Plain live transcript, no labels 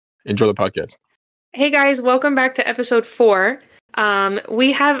Enjoy the podcast. Hey guys, welcome back to episode 4.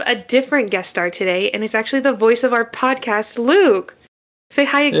 We have a different guest star today, and it's actually the voice of our podcast, Luke. Say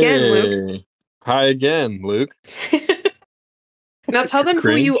hi again, Luke. Hi again, Luke. Now tell them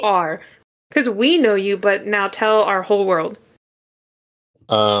who you are, because we know you, but now tell our whole world.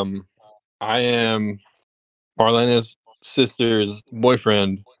 I am Marlena's sister's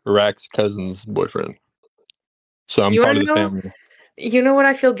boyfriend, Rack's cousin's boyfriend. So I'm part of the family. You know what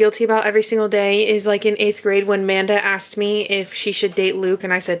I feel guilty about every single day is like in 8th grade when Manda asked me if she should date Luke,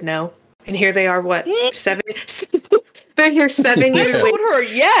 and I said no. And here they are, what, 7? They're here 7 years later. I told her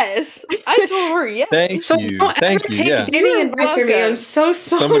yes. Thank you. Thank you. Yeah. Any advice from me? I'm so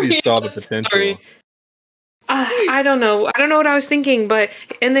sorry. Somebody saw the potential. I don't know. I don't know what I was thinking, but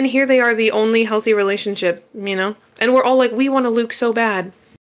and then here they are, the only healthy relationship, you know? And we're all like, we want a Luke so bad.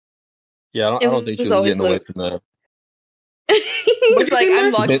 Yeah, I don't think she's getting away from that. He's like,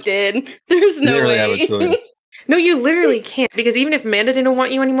 I'm locked in. There's no way. Have a choice. No, you literally can't, because even if Amanda didn't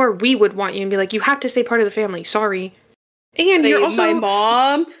want you anymore, we would want you and be like, you have to stay part of the family. Sorry. And you're also my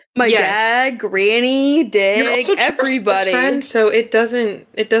mom, my dad, Granny, Dig, everybody. Friend, so it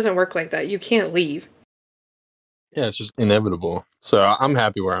doesn't work like that. You can't leave. Yeah, it's just inevitable. So I'm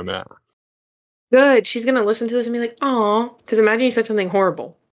happy where I'm at. Good. She's gonna listen to this and be like, "Aw," because imagine you said something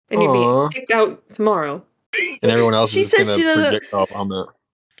horrible and you'd be kicked out tomorrow. And everyone else is going to project off on that.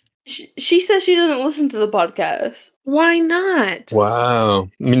 She says she doesn't listen to the podcast. Why not? Wow.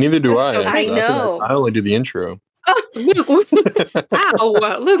 I mean, neither do I. So I know. I only do the intro. Luke,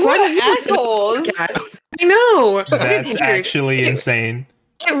 ow. Luke, what assholes? I know. That's actually insane.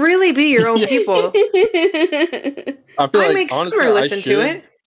 It really be your own people. I feel like, make honestly, Summer listen to it.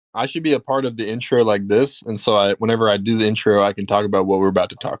 I should be a part of the intro like this. And so whenever I do the intro, I can talk about what we're about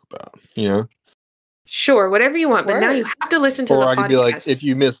to talk about, you know? Sure, whatever you want, but now you have to listen to the podcast. Or I could be like, if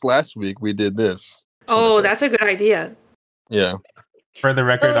you missed last week, we did this. Oh, that's a good idea. Yeah. For the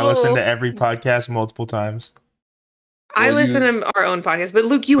record, I listen to every podcast multiple times. I listen to our own podcast, but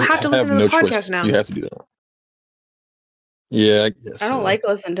Luke, you have to listen to the podcast now. You have to do that. Yeah, I guess. I don't like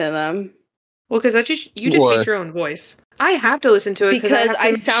listening to them. Well, because you just make your own voice. I have to listen to it because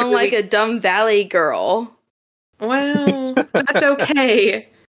I sound like a dumb valley girl. Well, that's okay.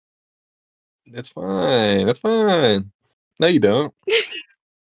 That's fine. That's fine. No, you don't.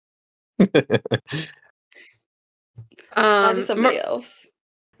 Somebody else.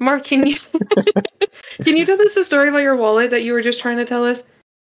 Mark, can you tell us the story about your wallet that you were just trying to tell us?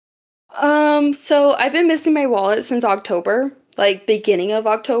 So I've been missing my wallet since October, like beginning of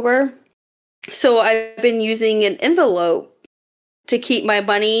October. So I've been using an envelope to keep my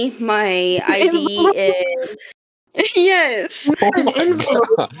money, my ID, and yes, an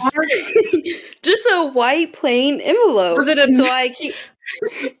envelope. Just a white plain envelope. Was it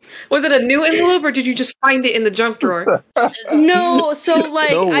Was it a new envelope, or did you just find it in the junk drawer? No, so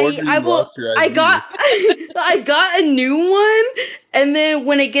like I got a new one, and then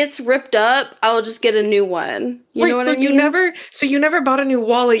when it gets ripped up, I'll just get a new one. You know what I mean? You never bought a new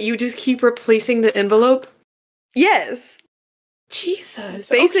wallet. You just keep replacing the envelope. Yes. Jesus.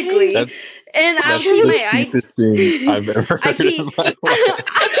 Basically. Okay. And I'll keep my cheapest thing I've ever heard in my life.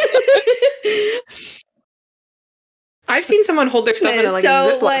 I've seen someone hold their stuff in a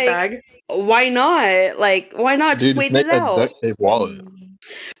Ziploc bag. Why not? Like, why not just wait it out? Duct tape wallet.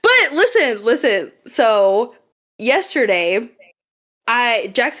 But listen. So yesterday,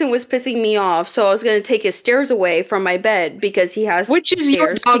 Jackson was pissing me off, so I was gonna take his stairs away from my bed because he has which is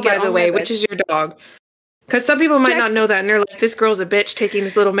your dog, by the way. Which is your dog? Because some people might not know that, and they're like, "This girl's a bitch taking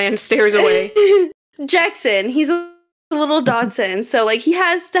this little man's stairs away." Jackson, he's a little Dodson, so like he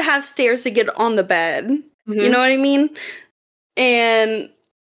has to have stairs to get on the bed. Mm-hmm. You know what I mean? And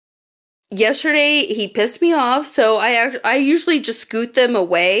yesterday he pissed me off, so I usually just scoot them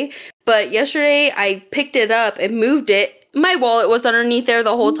away. But yesterday I picked it up and moved it. My wallet was underneath there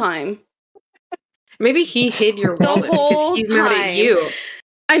the whole time. Maybe he hid your wallet because he's mad at you.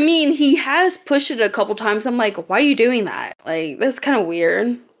 I mean, he has pushed it a couple times. I'm like, why are you doing that? Like, that's kind of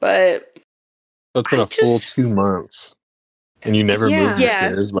weird. But it's been a full 2 months. And you never moved the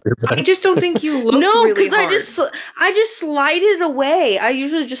stairs by your bed. I just don't think you look really because hard. I just slide it away. I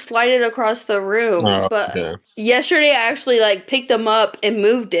usually just slide it across the room. But yesterday I actually like picked them up and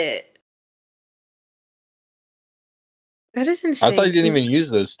moved it. That is insane. I thought you didn't even use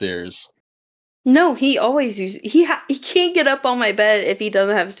those stairs. No, he always uses. He can't get up on my bed if he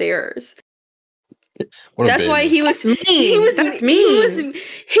doesn't have stairs. That's why he was mean. He was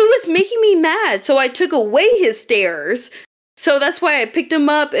making me mad. So I took away his stairs. So that's why I picked him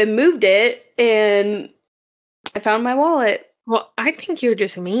up and moved it, and I found my wallet. Well, I think you're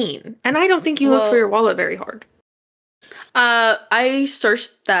just mean. And I don't think you look for your wallet very hard. I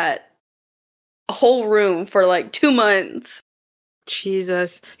searched that whole room for like 2 months.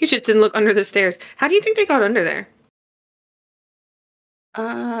 Jesus. You just didn't look under the stairs. How do you think they got under there?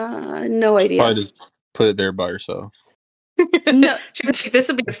 No idea. Probably just put it there by yourself. No. This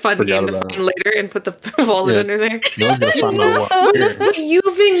will be a fun game to find later and put the wallet under there. No one's gonna find my wallet. But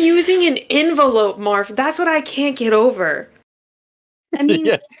you've been using an envelope, Marv. That's what I can't get over. I mean,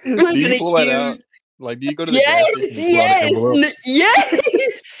 yeah. Do you pull that out? Like, do you go to the gas station and pull out an envelope?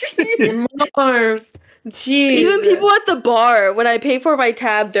 Yes. Marv. Jeez. Even people at the bar, when I pay for my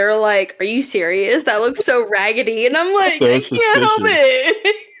tab, they're like, "Are you serious? That looks so raggedy." And I'm like, So "I can't help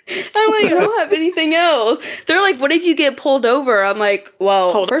it." I'm like, "I don't have anything else." They're like, "What if you get pulled over?" I'm like,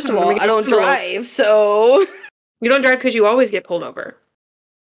 "Well, first of all, I don't drive, so." You don't drive because you always get pulled over.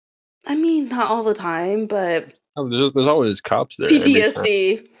 I mean, not all the time, but there's always cops there.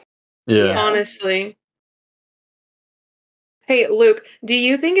 PTSD. Yeah. Honestly. Hey, Luke, do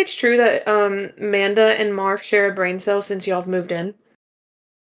you think it's true that Amanda and Marv share a brain cell since y'all have moved in?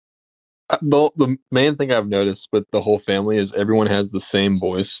 The main thing I've noticed with the whole family is everyone has the same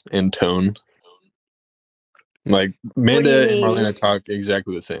voice and tone. Like, Amanda and Marlena talk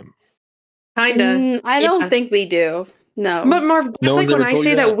exactly the same. Kinda. I don't think we do. No. But Marv, that's like when I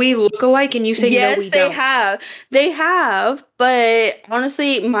say that we look alike and you say no, we don't. Yes, they have. But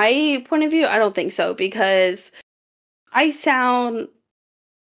honestly, my point of view, I don't think so because I sound,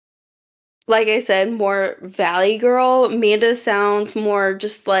 like I said, more Valley girl. Amanda sounds more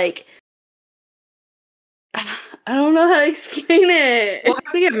just like, I don't know how to explain it. We'll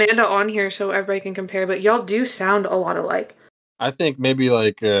have to get Amanda on here so everybody can compare, but y'all do sound a lot alike. I think maybe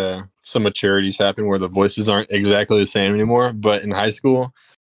like some maturities happen where the voices aren't exactly the same anymore. But in high school,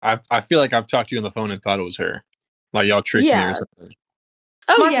 I feel like I've talked to you on the phone and thought it was her. Like, y'all tricked me or something.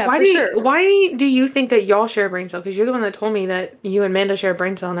 Oh, Mark, yeah, why do you think that y'all share a brain cell? Because you're the one that told me that you and Amanda share a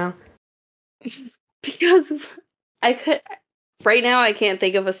brain cell now. Because right now I can't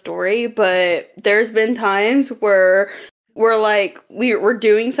think of a story, but there's been times where we're like, we're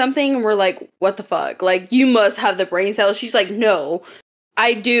doing something and we're like, what the fuck? Like, you must have the brain cells. She's like, no,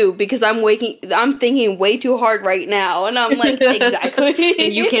 I do, because I'm thinking way too hard right now. And I'm like, exactly.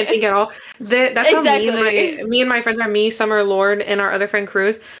 And you can't think at all. That's exactly how me and my friends are, me, Summer, Lord, and our other friend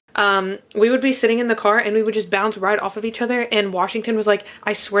Cruz. We would be sitting in the car and we would just bounce right off of each other. And Washington was like,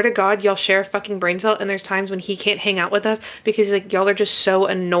 I swear to God, y'all share a fucking brain cell. And there's times when he can't hang out with us because like y'all are just so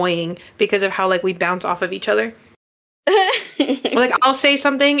annoying because of how like we bounce off of each other. Like, I'll say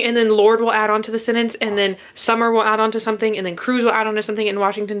something and then Lord will add on to the sentence and then Summer will add on to something and then Cruz will add on to something and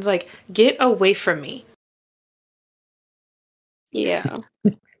Washington's like, get away from me. Yeah.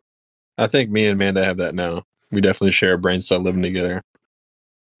 I think me and Amanda have that now. We definitely share a brain cell living together.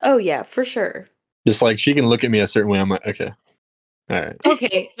 Oh yeah, for sure. Just like she can look at me a certain way, I'm like, okay. All right.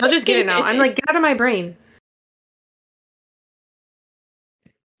 Okay, I'll just get it now. I'm like, get out of my brain.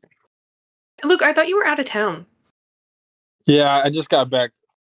 Luke, I thought you were out of town. Yeah, I just got back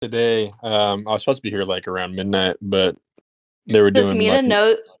today. I was supposed to be here like around midnight, but they were doing. Does Mina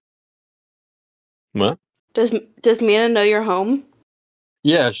know? What? Does Mina know you're home?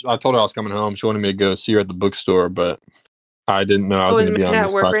 Yeah, I told her I was coming home. She wanted me to go see her at the bookstore, but I didn't know I was going to be on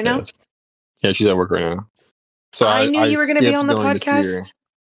this podcast. Right now? Yeah, she's at work right now. So I knew you were going to be on the podcast.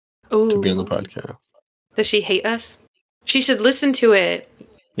 To be on the podcast. Does she hate us? She should listen to it.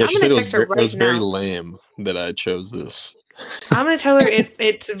 Yeah, she said it was very lame that I chose this. I'm going to tell her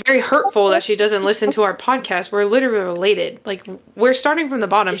it's very hurtful that she doesn't listen to our podcast. We're literally related. Like, we're starting from the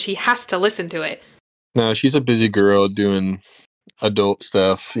bottom. She has to listen to it. No, she's a busy girl doing adult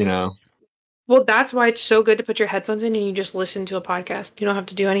stuff, you know. Well, that's why it's so good to put your headphones in and you just listen to a podcast. You don't have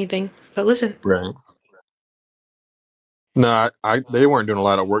to do anything but listen. Right. No, they weren't doing a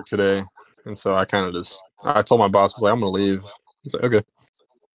lot of work today. And so I kind of I told my boss, I was like, I'm going to leave. He's like, okay.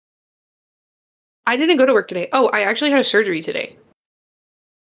 I didn't go to work today. Oh, I actually had a surgery today.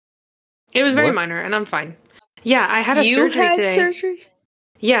 It was very minor, and I'm fine. Yeah, I had a surgery today. You had surgery?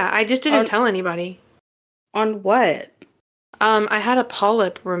 Yeah, I just didn't tell anybody. On what? I had a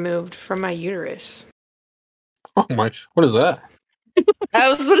polyp removed from my uterus. Oh my! What is that? I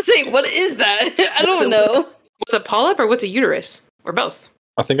was going to say, what is that? I don't know. What's a polyp or what's a uterus? Or both?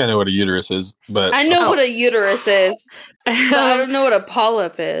 I think I know what a uterus is, but I know what a uterus is, but I don't know what a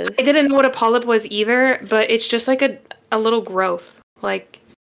polyp is. I didn't know what a polyp was either, but it's just like a little growth. Like,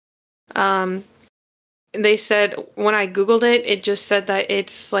 they said when I Googled it, it just said that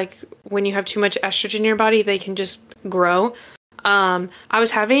it's like when you have too much estrogen in your body, they can just grow. I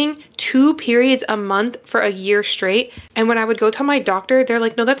was having 2 periods a month for a year straight. And when I would go tell my doctor, they're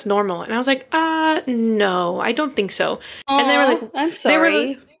like, no, that's normal. And I was like, no, I don't think so. Aww, and they were like, I'm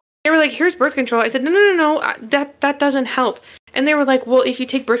sorry. They were like, here's birth control. I said, no, that doesn't help. And they were like, well, if you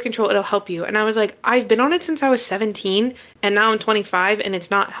take birth control, it'll help you. And I was like, I've been on it since I was 17 and now I'm 25 and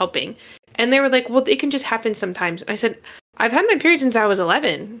it's not helping. And they were like, well, it can just happen sometimes. And I said, I've had my period since I was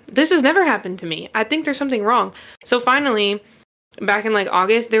 11. This has never happened to me. I think there's something wrong. So finally, back in like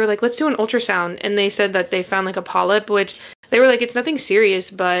August, they were like, let's do an ultrasound. And they said that they found like a polyp, which they were like, it's nothing serious,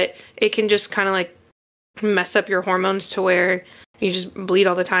 but it can just kind of like mess up your hormones to where you just bleed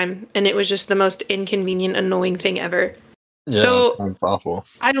all the time. And it was just the most inconvenient, annoying thing ever. Yeah, so that sounds awful.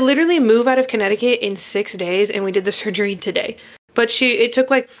 I literally moved out of Connecticut in 6 days and we did the surgery today. But it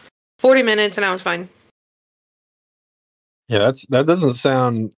took like 40 minutes and I was fine. Yeah, that doesn't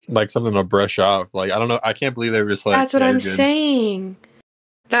sound like something to brush off. Like, I don't know. I can't believe they were just like, that's what I'm saying.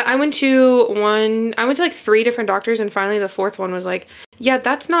 That I went to like 3 different doctors and finally the 4th one was like, yeah,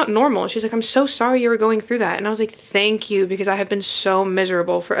 that's not normal. She's like, I'm so sorry you were going through that. And I was like, thank you, because I have been so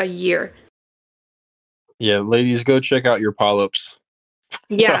miserable for a year. Yeah, ladies, go check out your polyps.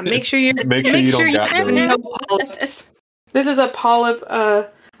 Yeah, make sure you have no polyps. This is a polyp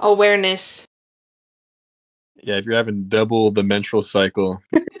awareness. Yeah, if you're having double the menstrual cycle,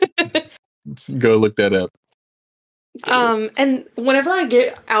 go look that up. And whenever I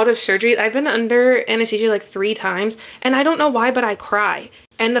get out of surgery, I've been under anesthesia like 3 times, and I don't know why, but I cry.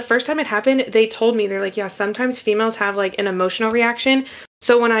 And the first time it happened, they told me, they're like, yeah, sometimes females have like an emotional reaction.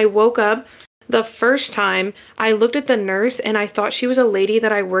 So when I woke up the first time, I looked at the nurse and I thought she was a lady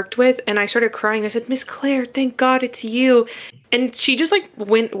that I worked with, and I started crying. I said, Miss Claire, thank God it's you. And she just like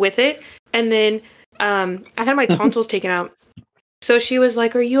went with it. And then I had my tonsils taken out. So she was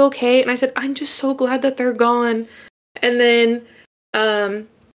like, are you okay? And I said, I'm just so glad that they're gone. And then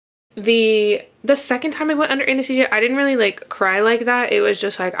the second time I went under anesthesia, I didn't really like cry like that. It was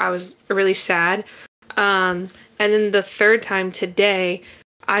just like I was really sad. And then the third time today,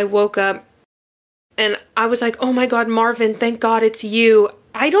 I woke up and I was like, oh my God, Marvin, thank God it's you.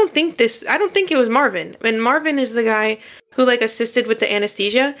 I don't think it was Marvin. And Marvin is the guy who like assisted with the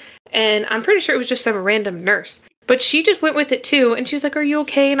anesthesia. And I'm pretty sure it was just some random nurse. But she just went with it too. And she was like, are you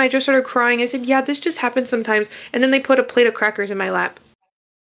okay? And I just started crying. I said, yeah, this just happens sometimes. And then they put a plate of crackers in my lap.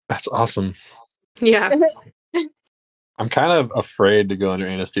 That's awesome. Yeah. I'm kind of afraid to go under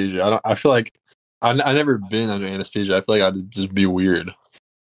anesthesia. I feel like I've never been under anesthesia. I feel like I'd just be weird.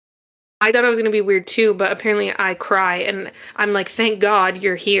 I thought I was going to be weird too, but apparently I cry. And I'm like, thank God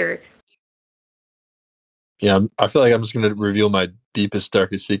you're here. Yeah, I feel like I'm just going to reveal my deepest,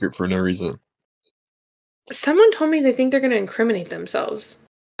 darkest secret for no reason. Someone told me they think they're going to incriminate themselves.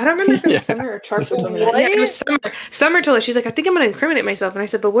 I don't remember if it was Summer or Charles who told me that. Yeah, it was Summer. Summer told us, she's like, I think I'm going to incriminate myself. And I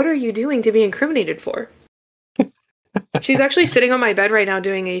said, but what are you doing to be incriminated for? She's actually sitting on my bed right now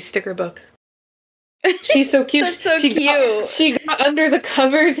doing a sticker book. She's so cute. That's so cute. She got under the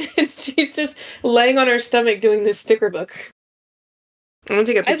covers and she's just laying on her stomach doing this sticker book. I'm going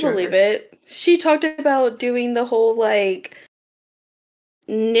to take a picture. I believe it. She talked about doing the whole, like,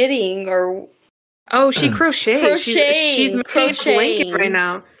 knitting or... Oh, she crocheted. She's making a blanket right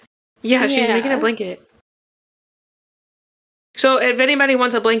now. Yeah, she's making a blanket. So if anybody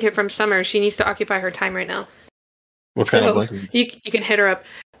wants a blanket from Summer, she needs to occupy her time right now. What kind of blanket? You can hit her up.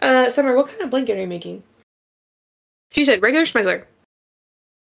 Summer, what kind of blanket are you making? She said regular smuggler.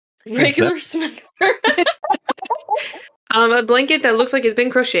 Regular smuggler. A blanket that looks like it's been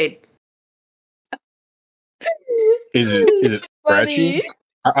crocheted. Is it scratchy?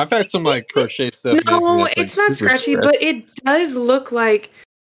 I've had some like crochet stuff. No, it's not scratchy, but it does look like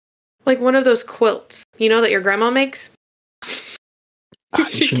one of those quilts, you know, that your grandma makes.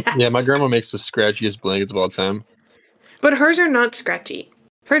 Yeah, my grandma makes the scratchiest blankets of all time. But hers are not scratchy.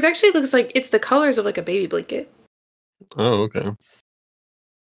 Hers actually looks like it's the colors of like a baby blanket. Oh, okay.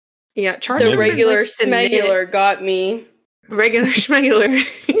 Yeah, Charles. The regular smuggler got me. Regular smuggler.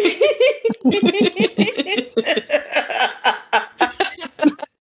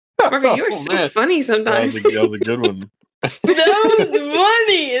 Marvin, you are so funny sometimes. That was a good one. That was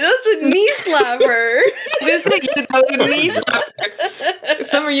funny. That's a knee slapper. Just like that was a knee slapper.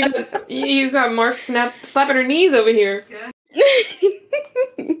 Summer, you got Marv slapping her knees over here.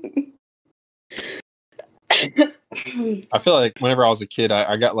 I feel like whenever I was a kid,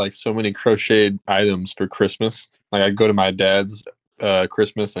 I got like so many crocheted items for Christmas. Like I'd go to my dad's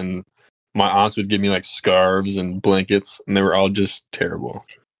Christmas and my aunts would give me like scarves and blankets, and they were all just terrible.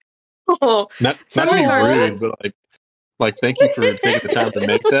 Oh, not to be rude, but like thank you for taking the time to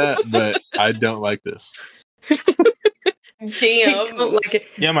make that, but I don't like this. Damn. I don't like it.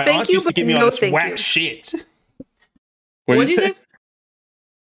 Yeah, my aunt used to get me on this whack shit. What did you say?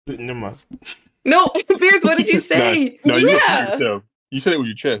 Never mind. No, Pierce, what did you say? No, you said it yourself. You said it with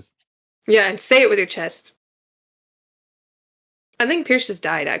your chest. Yeah, and say it with your chest. I think Pierce just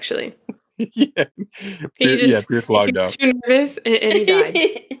died, actually. Yeah. Pierce logged out. He was too nervous, and he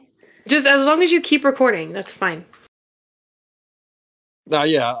died. Just as long as you keep recording, that's fine. No,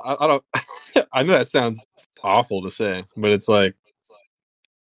 yeah, I don't. I know that sounds awful to say, but it's like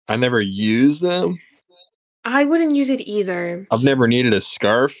I never use them. I wouldn't use it either. I've never needed a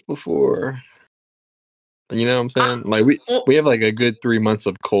scarf before. You know what I'm saying? Like we have like a good 3 months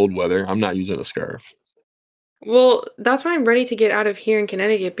of cold weather. I'm not using a scarf. Well, that's why I'm ready to get out of here in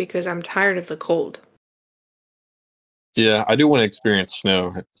Connecticut because I'm tired of the cold. Yeah, I do want to experience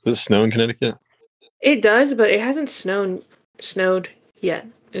snow. Does it snow in Connecticut? It does, but it hasn't snowed yet.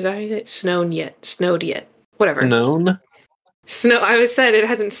 Is that how you say it? Snowed yet. Whatever. Known? I always said it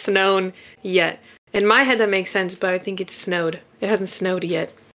hasn't snowed yet. In my head that makes sense, but I think it's snowed. It hasn't snowed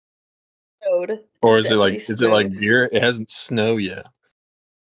yet. Snowed. Or is it like beer? It hasn't snowed yet.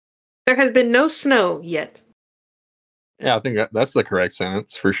 There has been no snow yet. Yeah, I think that's the correct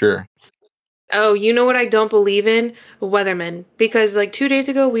sentence for sure. Oh, you know what I don't believe in? Weathermen. Because like 2 days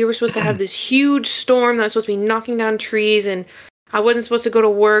ago, we were supposed to have this huge storm that was supposed to be knocking down trees, and I wasn't supposed to go to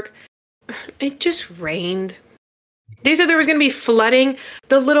work. It just rained. They said there was going to be flooding.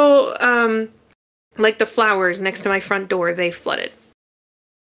 The little, like the flowers next to my front door, they flooded.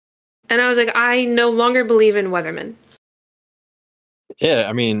 And I was like, I no longer believe in weathermen. Yeah,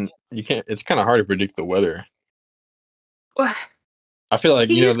 I mean, you can't. It's kind of hard to predict the weather. What? I feel like,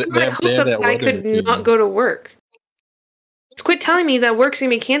 He you know, just they have that I weather could team. not go to work. Just quit telling me that work's gonna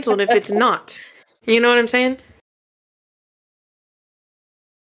be canceled if it's not. You know what I'm saying?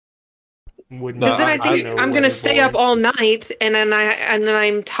 Because then I think I'm gonna stay up all night, and then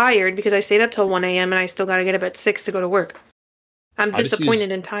I'm tired because I stayed up till 1 a.m. and I still gotta get up at 6 to go to work. I'm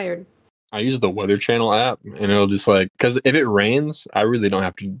disappointed and tired. I use the Weather Channel app, and it'll just like, because if it rains, I really don't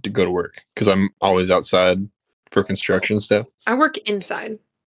have to go to work because I'm always outside for construction stuff. I work inside.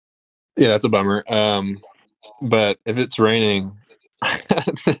 Yeah, that's a bummer. But if it's raining,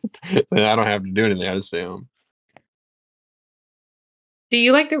 then I don't have to do anything. I just stay home. Do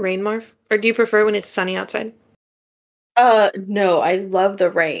you like the rain, Marv? Or do you prefer when it's sunny outside? No, I love the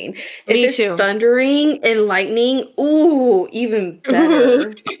rain. Me if it's too. thundering and lightning, ooh, even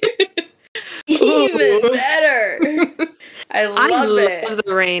better. Even better. I love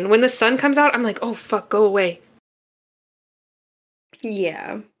the rain. When the sun comes out, I'm like, oh fuck, go away.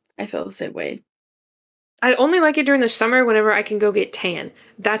 Yeah, I feel the same way. I only like it during the summer whenever I can go get tan.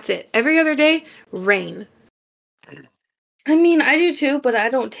 That's it. Every other day, rain. I mean, I do too, but I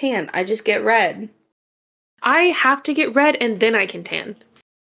don't tan. I just get red. I have to get red and then I can tan.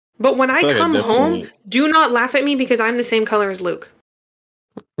 But when I come home, do not laugh at me because I'm the same color as Luke.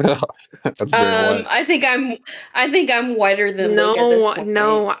 That's very white. I think I'm whiter than Luke at this point.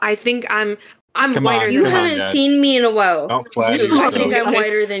 No, I think I'm whiter. You haven't seen me in a while. Don't flatter Dude, yourself. I think I'm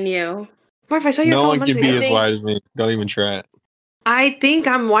whiter than you. Marv, I saw your no one can be as white as me. Don't even try it. I think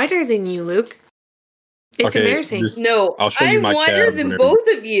I'm whiter than you, Luke. It's embarrassing. No, I'm whiter than both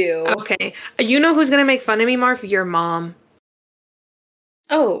of you. Okay. You know who's going to make fun of me, Marv? Your mom.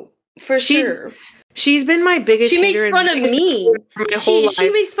 Oh, for sure. She's been my biggest hater. She makes fun of me. She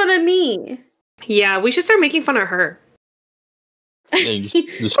makes fun of me. Yeah, we should start making fun of her. Yeah,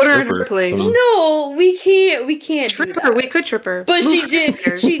 just put her in her place. No, we can't. We can't trip her. We could trip her. But she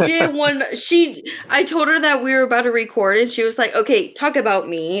did. She did one. I told her that we were about to record, and she was like, "Okay, talk about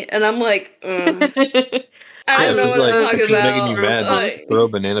me." And I'm like, I don't know what to talk about. Making you mad, just throw a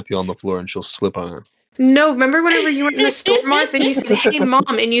banana peel on the floor, and she'll slip on it. No, remember whenever you were in the store, Marv, and you said, "Hey, Mom,"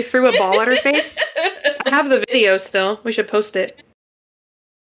 and you threw a ball at her face? I have the video still. We should post it.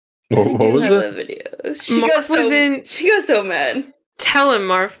 What was it? Videos. She got so mad. Tell him,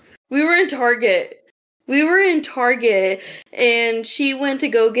 Marv. We were in Target, and she went to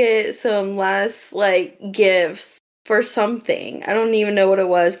go get some last, gifts for something. I don't even know what it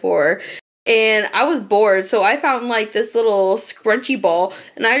was for. And I was bored, so I found, this little scrunchy ball,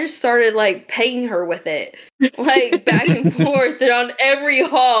 and I just started, pegging her with it. Back and forth and on every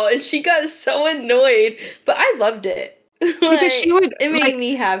haul, and she got so annoyed. But I loved it. Because it made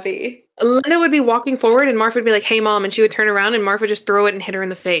me happy. Linda would be walking forward and Marv would be like, "Hey, Mom," and she would turn around and Marv would just throw it and hit her in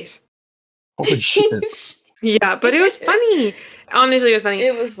the face. Holy shit. Yeah, but it was funny. Honestly, it was funny.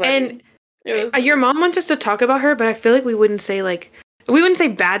 It was funny. And your mom wants us to talk about her, but I feel like we wouldn't say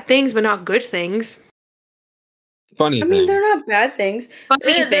bad things, but not good things. Funny I mean, thing. they're not bad things.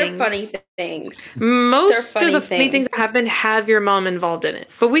 Funny They're funny things. Most of the funny things that happen have your mom involved in it.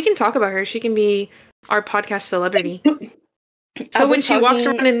 But we can talk about her. She can be our podcast celebrity. So when she walks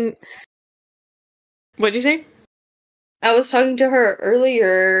around and... What'd you say? I was talking to her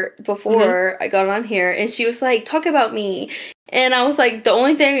earlier before I got on here, and she was like, talk about me. And I was like, the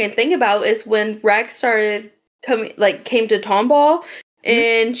only thing I can think about is when Rex came to Tomball,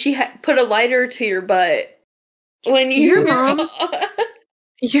 and she put a lighter to your butt. When you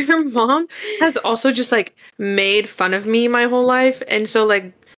Your mom has also just like made fun of me my whole life. And so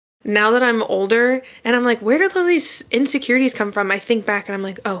like now that I'm older and I'm like, where did all these insecurities come from? I think back and I'm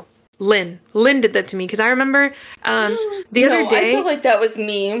like, oh, Lynn did that to me. Because I remember the other day. I feel like that was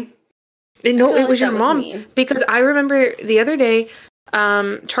me. No, it was your mom. Because I remember the other day,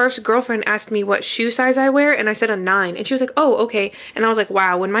 Charles' girlfriend asked me what shoe size I wear, and I said a 9. And she was like, oh, okay. And I was like,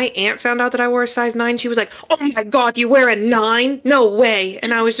 wow. When my aunt found out that I wore a size 9, she was like, oh my God, you wear a 9? No way.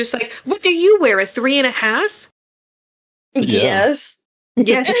 And I was just like, what do you wear, a 3.5? Yes.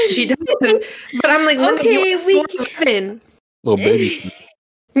 Yes, she does. But I'm like, okay, little baby.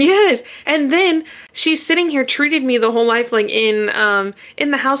 Yes. And then she's sitting here, treated me the whole life like in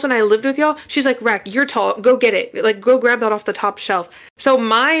the house when I lived with y'all. She's like, Rack, you're tall. Go get it. Like, go grab that off the top shelf. So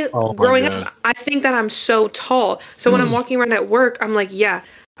growing up, I think that I'm so tall. So when I'm walking around at work, I'm like, yeah,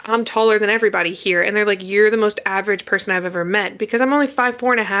 I'm taller than everybody here. And they're like, you're the most average person I've ever met because I'm only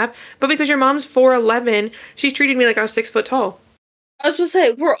 5'4.5". But because your mom's 4'11", she's treated me like I was 6 foot tall. I was gonna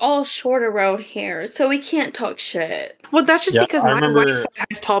say, we're all short around here, so we can't talk shit. Well, that's just because my white side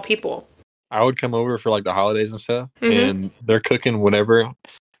has tall people. I would come over for like the holidays and stuff, and they're cooking whatever,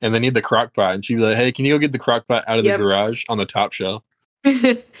 and they need the crock pot, and she'd be like, hey, can you go get the crock pot out of the garage on the top shelf?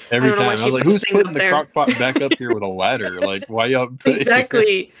 Every time. I was like, who's putting the crock pot back up here with a ladder? Like, why y'all put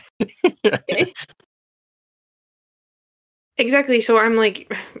Exactly. Exactly. So I'm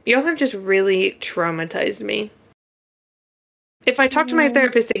like, y'all have just really traumatized me. If I talk to my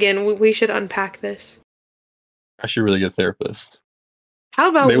therapist again, we should unpack this. I should really get a therapist. How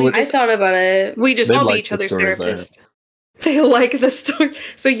about I thought about it. We just all be each other's therapists. They like the story.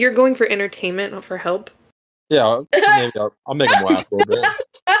 So you're going for entertainment, not for help? Yeah, maybe I'll make them laugh a little bit.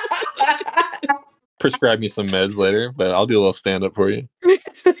 Prescribe me some meds later, but I'll do a little stand-up for you.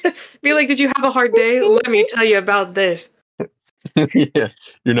 Be like, did you have a hard day? Let me tell you about this. Yeah,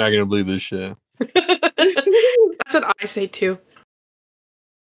 you're not going to believe this shit. That's what I say too.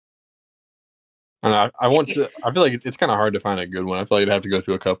 And I feel like it's kind of hard to find a good one. I feel like I'd have to go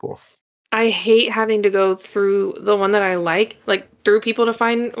through a couple. I hate having to go through the one that I like through people to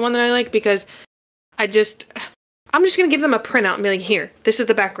find one that I like, because I'm just going to give them a printout and be like, here, this is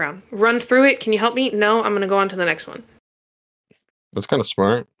the background. Run through it. Can you help me? No, I'm going to go on to the next one. That's kind of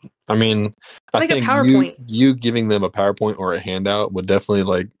smart. I mean, I think you giving them a PowerPoint or a handout would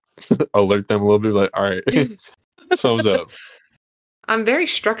definitely alert them a little bit. Like, all right, something's up. I'm very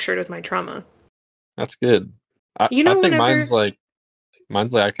structured with my trauma. That's good. I think mine's like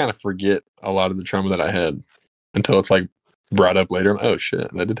I kind of forget a lot of the trauma that I had until it's brought up later. Oh shit,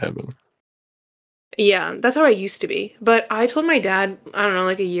 that did happen. Yeah, that's how I used to be. But I told my dad, I don't know,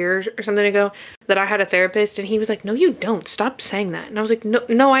 a year or something ago, that I had a therapist, and he was like, no, you don't. Stop saying that. And I was like,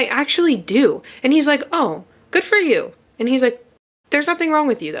 no, I actually do. And he's like, oh, good for you. And he's like, there's nothing wrong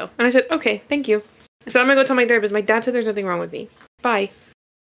with you, though. And I said, okay, thank you. So I'm going to go tell my therapist, my dad said there's nothing wrong with me. Bye.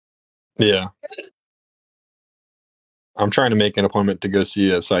 Yeah. I'm trying to make an appointment to go see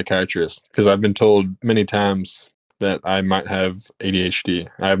a psychiatrist because I've been told many times that I might have ADHD.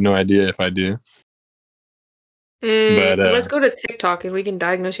 I have no idea if I do. But let's go to TikTok and we can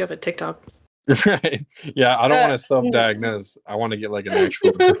diagnose you off of TikTok. Right. Yeah, I don't want to self-diagnose. I want to get an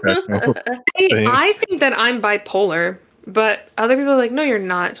actual professional thing. I think that I'm bipolar, but other people are like, no, you're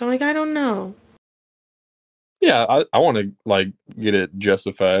not. So I'm like, I don't know. Yeah, I want to get it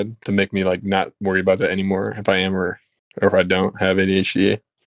justified to make me not worry about that anymore if I am or if I don't have ADHD.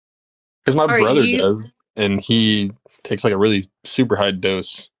 Because my brother does, and he takes a really super high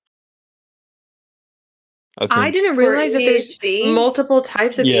dose. I didn't realize that there's multiple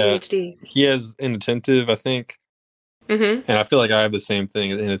types of ADHD. He has inattentive, I think. Mm-hmm. And I feel like I have the same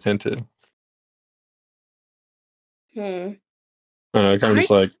thing as inattentive. I don't know, kind of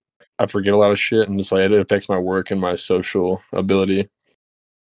just I forget a lot of shit, and just it affects my work and my social ability.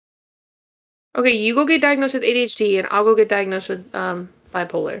 Okay, you go get diagnosed with ADHD, and I'll go get diagnosed with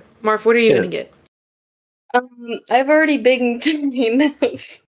bipolar. Marv, what are you gonna get? I've already been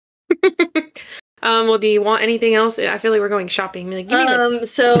diagnosed. Well, do you want anything else? I feel like we're going shopping. Give me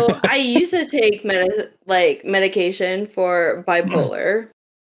this. So I used to take medication for bipolar.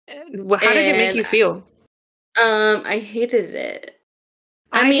 How did it make you feel? I hated it.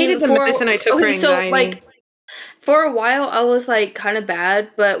 I hated the medicine I took for anxiety. So, like, for a while, I was, like, kind of bad,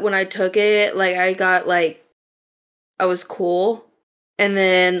 but when I took it, like, I got, like, I was cool. And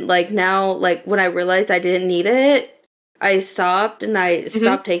then, like, now, like, when I realized I didn't need it, I stopped, and I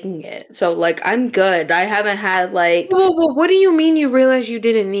stopped taking it. So, like, I'm good. I haven't had, like... Well, what do you mean you realized you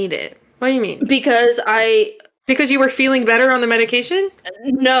didn't need it? What do you mean? Because you were feeling better on the medication?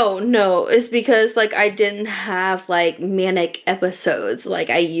 No. It's because, like, I didn't have, like, manic episodes like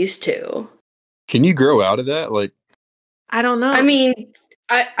I used to. Can you grow out of that? Like, I don't know. I mean,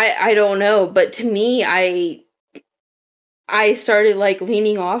 I don't know, but to me, I started, like,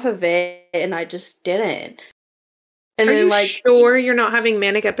 leaning off of it, and I just didn't. And Are then, you like, sure you're not having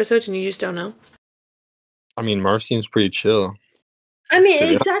manic episodes and you just don't know? I mean, Marv seems pretty chill. I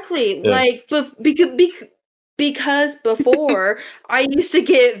mean, exactly. Yeah. Like, because before I used to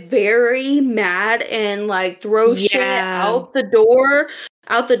get very mad and, like, throw shit out the door,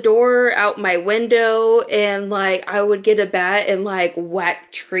 out my window, and, like, I would get a bat and, like,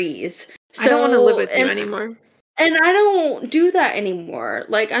 whack trees. So, I don't want to live with you anymore. And I don't do that anymore.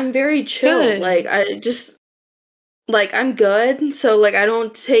 Like, I'm very chill. Good. Like, I just, like, I'm good. So, like, I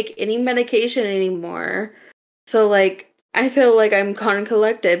don't take any medication anymore. So, like, I feel like I'm calm and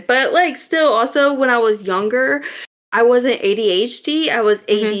collected. But, like, still, also, when I was younger, I wasn't ADHD, I was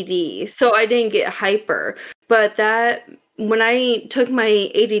ADD. So I didn't get hyper. But when I took my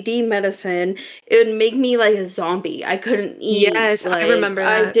ADD medicine, it would make me like a zombie. I couldn't eat. Yes, like, I remember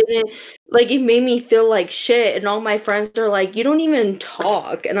that. I didn't, like, it made me feel like shit. And all my friends are like, you don't even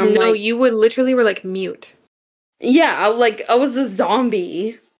talk. And I'm like... No, you would literally were like mute. Yeah, I was a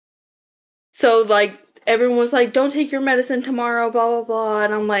zombie. So, like, everyone was like, don't take your medicine tomorrow, blah, blah, blah.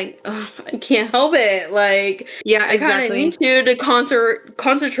 And I'm like, I can't help it. Like, yeah, exactly. I kind of need to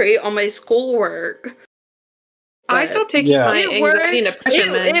concentrate on my schoolwork. I stopped taking my anxiety and depression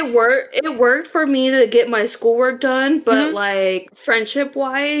meds. It worked for me to get my schoolwork done, but, like,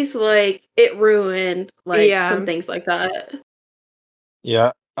 friendship-wise, like, it ruined, like, some things like that.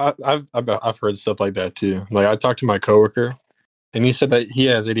 Yeah, I've heard stuff like that, too. Like, I talked to my coworker, and he said that he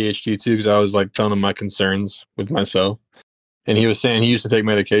has ADHD too, because I was like telling him my concerns with myself. And he was saying he used to take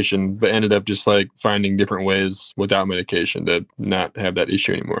medication, but ended up just like finding different ways without medication to not have that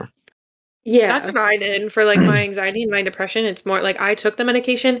issue anymore. Yeah. That's what I did for like my anxiety and my depression. It's more like I took the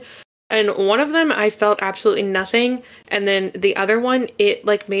medication, and one of them I felt absolutely nothing. And then the other one, it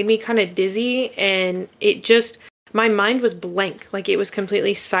like made me kind of dizzy, and it just... my mind was blank. Like, it was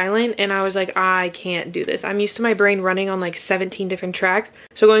completely silent, and I was like, I can't do this. I'm used to my brain running on like 17 different tracks.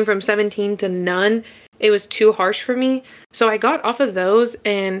 So going from 17 to none, it was too harsh for me. So I got off of those,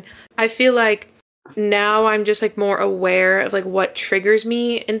 and I feel like now I'm just like more aware of like what triggers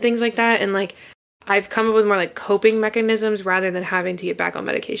me and things like that. And like, I've come up with more like coping mechanisms rather than having to get back on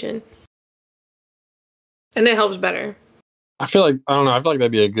medication. And it helps better. I feel like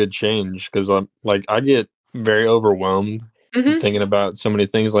that'd be a good change, because like I get very overwhelmed thinking about so many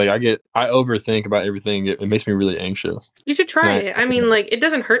things. Like I overthink about everything. It makes me really anxious. You should try it. I mean, like, it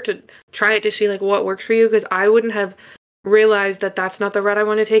doesn't hurt to try it to see like what works for you, because I wouldn't have realized that that's not the route I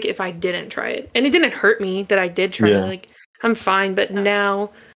want to take if I didn't try it. And it didn't hurt me that I did try it. Like, I'm fine. But now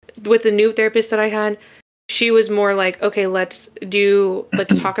with the new therapist that I had, she was more like, okay, let's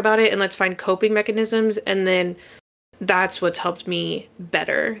talk about it, and let's find coping mechanisms. And then that's what's helped me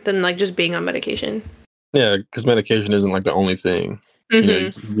better than like just being on medication. Yeah, because medication isn't like the only thing. You know,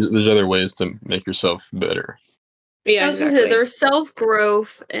 there's other ways to make yourself better. Yeah, exactly. There's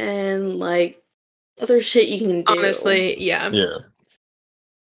self-growth and like other shit you can do. Honestly, yeah.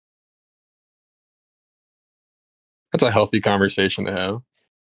 That's a healthy conversation to have.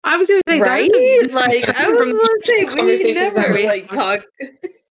 I was gonna say, right? Like, I was gonna say, we never like talk.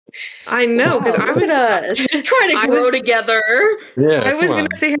 I know, because I was trying to grow together. Yeah, I was gonna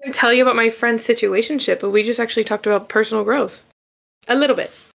sit here and tell you about my friend's situationship, but we just actually talked about personal growth a little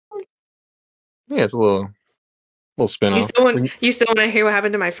bit. Yeah, it's a little spin-off. You still want to hear what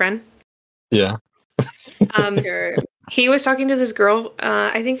happened to my friend? Yeah. He was talking to this girl,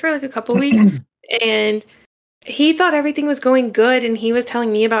 I think for like a couple weeks, and he thought everything was going good, and he was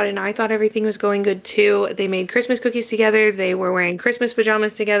telling me about it, and I thought everything was going good too. They made Christmas cookies together. They were wearing Christmas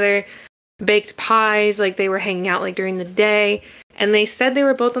pajamas together, baked pies, like they were hanging out like during the day. And they said they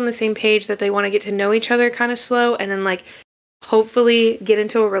were both on the same page, that they want to get to know each other kind of slow, and then like hopefully get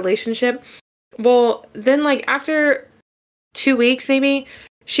into a relationship. Well, then like after 2 weeks maybe,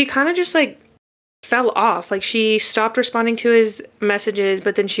 she kind of just like fell off. Like, she stopped responding to his messages,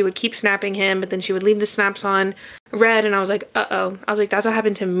 but then she would keep snapping him, but then she would leave the snaps on red, and I was like, uh-oh. I was like, that's what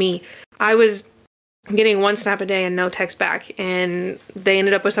happened to me. I was getting one snap a day and no text back, and they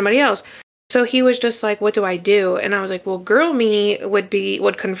ended up with somebody else. So he was just like, what do I do? And I was like, well, girl me would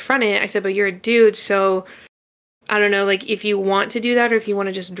confront it. I said, but you're a dude, so I don't know, like, if you want to do that or if you want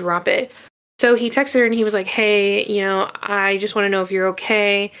to just drop it. So he texted her and he was like, hey, you know, I just want to know if you're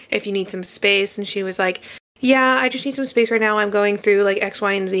okay, if you need some space. And she was like, yeah, I just need some space right now. I'm going through like X,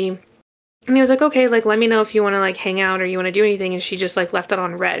 Y, and Z. And he was like, okay, like, let me know if you want to like hang out or you want to do anything. And she just like left it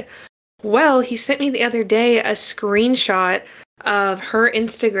on red. Well, he sent me the other day a screenshot of her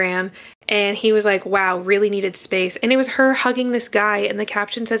Instagram, and he was like, wow, really needed space. And it was her hugging this guy, and the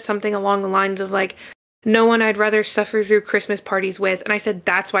caption said something along the lines of like, no one I'd rather suffer through Christmas parties with. And I said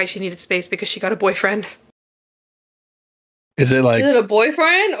that's why she needed space, because she got a boyfriend. Is it like... Is it a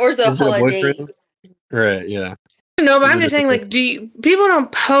boyfriend or is it a holiday? Right, yeah. No, but I'm just saying, like, people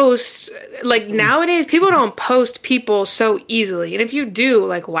don't post, like, nowadays, people don't post people so easily. And if you do,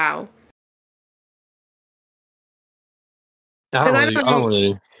 like, wow. I don't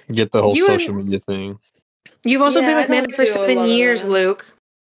really get the whole social media thing. You've also been with Manda for 7 years, Luke.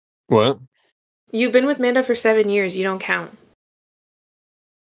 What? You've been with Manda for 7 years. You don't count.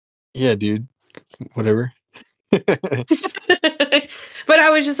 Yeah, dude. Whatever. But I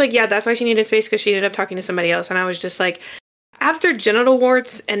was just like, yeah, that's why she needed space, because she ended up talking to somebody else. And I was just like, after genital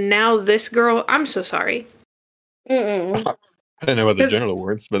warts and now this girl, I'm so sorry. Mm-mm. I didn't know about the genital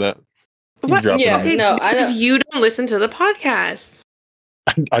warts, but that... What? Yeah, no, I don't. You don't listen to the podcast.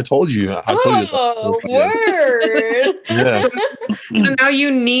 I told you. Oh, word! Yeah. So now you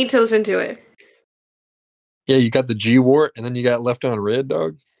need to listen to it. Yeah, you got the G wart, and then you got left on red,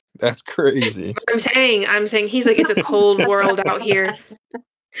 dog. That's crazy. I'm saying he's like, it's a cold world out here.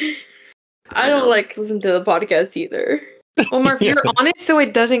 I don't like listen to the podcast either. Well, Mark, you're on it, so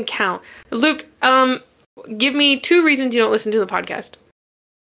it doesn't count. Luke, give me 2 reasons you don't listen to the podcast.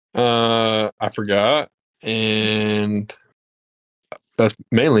 I forgot, and that's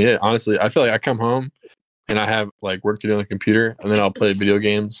mainly it. Honestly, I feel like I come home and I have like work to do on the computer, and then I'll play video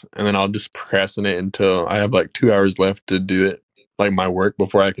games, and then I'll just procrastinate until I have like 2 hours left to do it, like my work,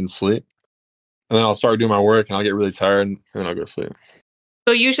 before I can sleep. And then I'll start doing my work, and I'll get really tired, and then I'll go to sleep.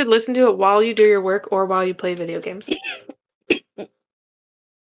 So you should listen to it while you do your work or while you play video games. I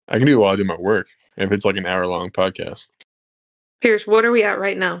can do it while I do my work, if it's like an hour-long podcast. Pierce, what are we at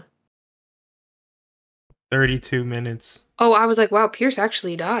right now? 32 minutes. Oh, I was like, wow, Pierce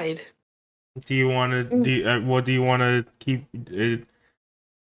actually died. Do you want to do you want to keep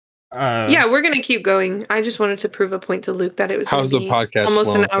yeah, we're going to keep going. I just wanted to prove a point to Luke that it was how's the podcast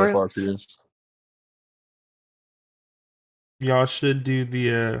almost an hour so far, Pierce? Y'all should do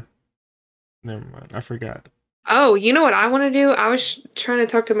the never mind, I forgot. Oh, you know what I want to do? I was trying to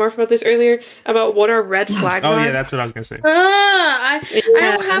talk to Marf about this earlier, about what our red flags are. Oh, yeah, that's what I was going to say. I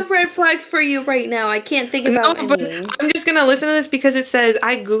don't have red flags for you right now. I can't think about any. But I'm just going to listen to this because it says,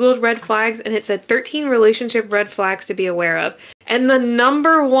 I Googled red flags, and it said 13 relationship red flags to be aware of. And the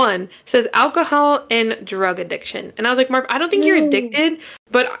number 1 says alcohol and drug addiction. And I was like, Marf, I don't think you're addicted,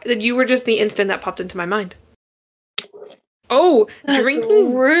 but you were just the instant that popped into my mind. Oh, that's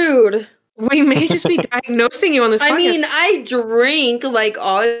drinking. Rude. We may just be diagnosing you on this podcast. I mean, I drink, like,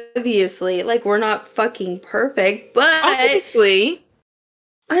 obviously. Like, we're not fucking perfect, but... Obviously.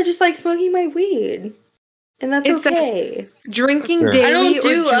 I just like smoking my weed. And that's okay. Drinking daily I don't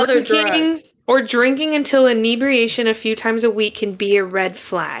do other drugs. Or drinking until inebriation a few times a week can be a red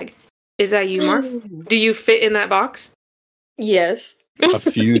flag. Is that you, Mark? Do you fit in that box? Yes. A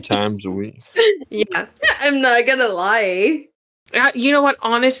few times a week. Yeah. I'm not gonna lie. You know what?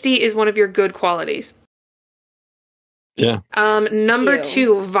 Honesty is one of your good qualities. Yeah. Number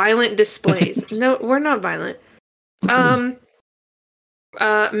 2, violent displays. No, we're not violent.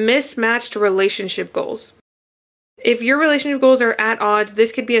 Mismatched relationship goals. If your relationship goals are at odds,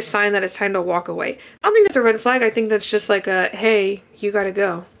 this could be a sign that it's time to walk away. I don't think that's a red flag. I think that's just like a, hey, you gotta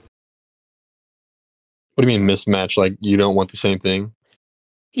go. What do you mean mismatch? Like you don't want the same thing?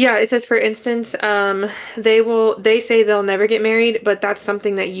 Yeah, it says, for instance, they say they'll never get married, but that's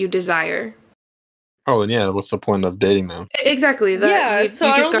something that you desire. Oh, then yeah, what's the point of dating them? Exactly. So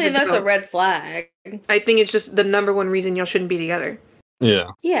I don't think that's a red flag. I think it's just the number 1 reason y'all shouldn't be together. Yeah.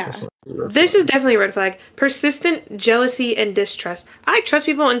 Yeah. This is definitely a red flag. Persistent jealousy and distrust. I trust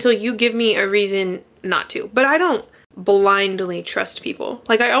people until you give me a reason not to, but I don't blindly trust people.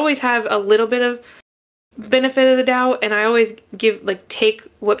 Like, I always have a little bit of benefit of the doubt, and I always take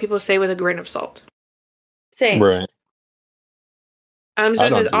what people say with a grain of salt. Same. Right. So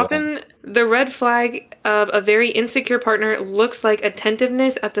it says, often the red flag of a very insecure partner looks like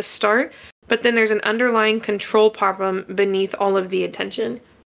attentiveness at the start, but then there's an underlying control problem beneath all of the attention.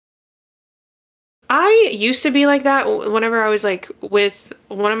 I used to be like that whenever I was like with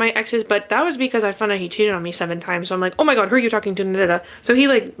one of my exes, but that was because I found out he cheated on me 7 times. So I'm like, oh my God, who are you talking to? Da-da-da. So he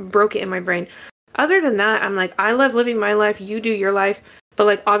like broke it in my brain. Other than that, I'm like, I love living my life. You do your life, but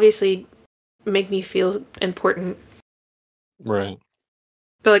like obviously make me feel important. Right.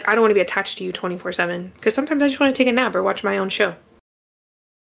 But like, I don't want to be attached to you 24/7 because sometimes I just want to take a nap or watch my own show.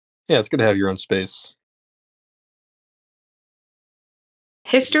 Yeah, it's good to have your own space.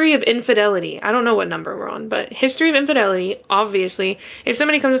 History of infidelity. I don't know what number we're on, but history of infidelity, obviously. If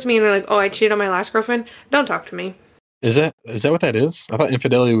somebody comes up to me and they're like, oh, I cheated on my last girlfriend, don't talk to me. Is that what that is? I thought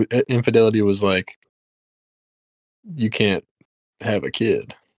infidelity was like you can't have a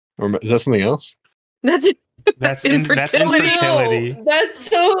kid. Or is that something else? That's it. That's infertility. No, that's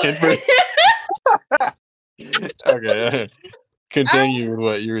so. Okay. Continue with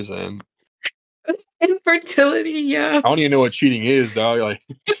what you were saying. Infertility, yeah. I don't even know what cheating is, dog. Like,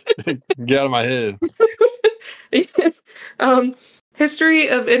 get out of my head. History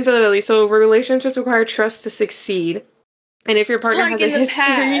of infidelity. So relationships require trust to succeed. And if your partner has a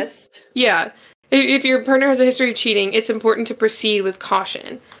history, yeah, if your partner has a history of cheating, it's important to proceed with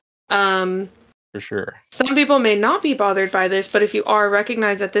caution. For sure. Some people may not be bothered by this, but if you are,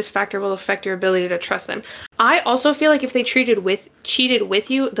 recognize that this factor will affect your ability to trust them. I also feel like if they cheated with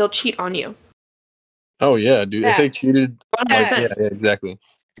you, they'll cheat on you. Oh yeah, dude. If they cheated, yeah, exactly.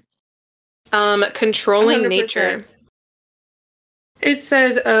 Controlling 100%. Nature. It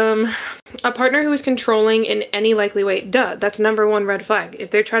says, a partner who is controlling in any likely way. Duh, that's number 1 red flag. If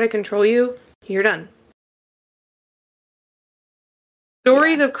they try to control you, you're done.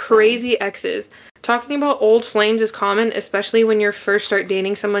 Stories of crazy exes. Talking about old flames is common, especially when you first start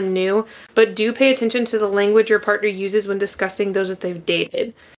dating someone new, but do pay attention to the language your partner uses when discussing those that they've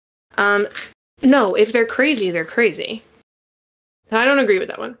dated. No, if they're crazy, they're crazy. I don't agree with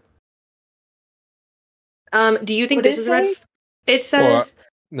that one. Do you think this is red? It says... Well,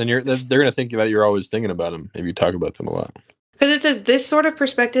 then they're going to think that you're always thinking about them if you talk about them a lot. Because it says, this sort of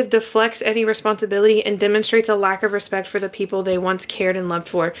perspective deflects any responsibility and demonstrates a lack of respect for the people they once cared and loved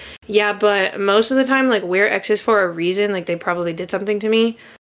for. Yeah, but most of the time, like, we're exes for a reason. Like, they probably did something to me.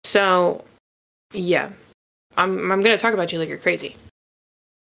 So, yeah. I'm going to talk about you like you're crazy.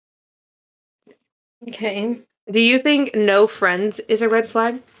 Okay. Do you think no friends is a red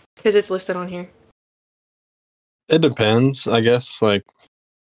flag? Because it's listed on here. It depends, I guess. Like,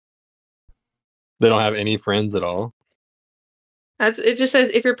 they don't have any friends at all. It just says,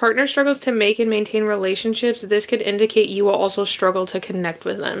 if your partner struggles to make and maintain relationships, this could indicate you will also struggle to connect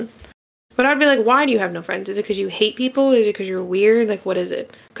with them. But I'd be like, why do you have no friends? Is it because you hate people? Is it because you're weird? Like, what is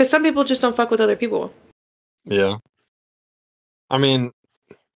it? Because some people just don't fuck with other people. Yeah. I mean,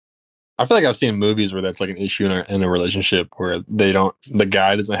 I feel like I've seen movies where that's like an issue in a relationship where the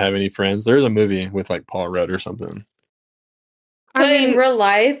guy doesn't have any friends. There's a movie with like Paul Rudd or something. But in real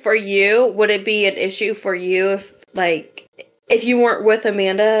life, for you, would it be an issue for you if you weren't with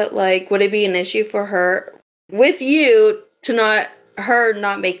Amanda? Like, would it be an issue for her with you to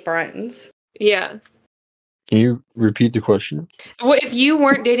not make friends? Yeah. Can you repeat the question? Well, if you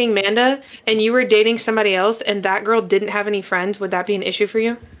weren't dating Amanda and you were dating somebody else and that girl didn't have any friends, would that be an issue for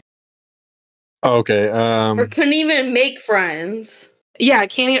you? Oh, okay. Or couldn't even make friends. Yeah,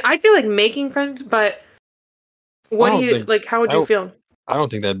 can't even. I feel like making friends, but how would you feel? I don't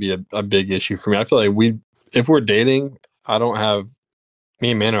think that'd be a big issue for me. I feel like if we're dating, me and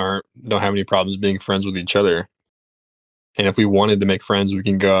Amanda don't have any problems being friends with each other. And if we wanted to make friends, we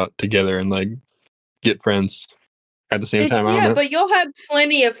can go out together and like get friends at the same time. Yeah, but you'll have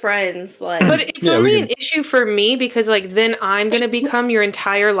plenty of friends. But it's only an issue for me because like then I'm gonna become your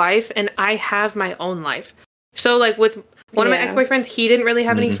entire life, and I have my own life. So like with one of my ex-boyfriends, he didn't really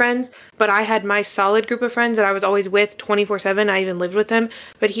have any friends, but I had my solid group of friends that I was always with 24/7. I even lived with them.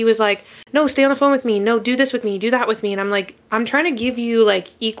 But he was like, no, stay on the phone with me. No, do this with me. Do that with me. And I'm like, I'm trying to give you like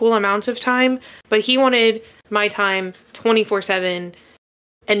equal amounts of time. But he wanted my time 24/7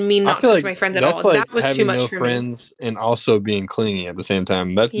 and me not touch my friends at all. Like that was too much for friends me. And also being clingy at the same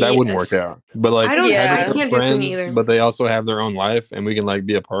time. That wouldn't work out. But like I can't friends, do either. But they also have their own life and we can like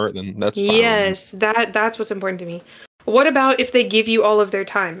be apart, then that's fine. Yes, that's what's important to me. What about if they give you all of their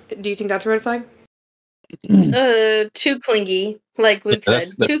time? Do you think that's a red flag? Too clingy, like Luke said.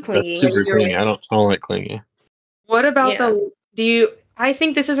 Too clingy. That's super clingy. I don't like clingy. What about I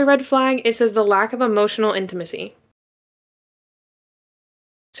think this is a red flag. It says the lack of emotional intimacy.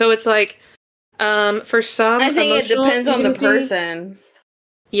 So it's like, for some, I think it depends on the person.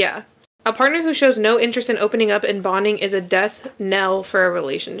 Yeah. A partner who shows no interest in opening up and bonding is a death knell for a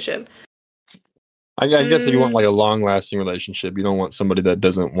relationship. I guess if you want like a long-lasting relationship, you don't want somebody that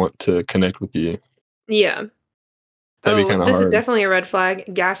doesn't want to connect with you. Yeah. That'd be kind of this hard. is definitely a red flag.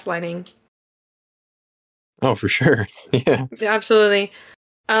 Gaslighting. Oh, for sure. Yeah. Absolutely.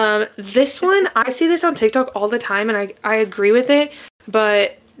 This one, I see this on TikTok all the time, and I agree with it,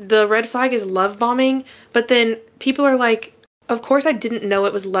 but the red flag is love bombing, but then people are like, of course I didn't know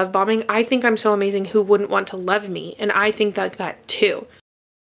it was love bombing. I think I'm so amazing, who wouldn't want to love me? And I think that too.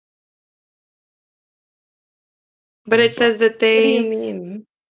 But it says that What do you mean?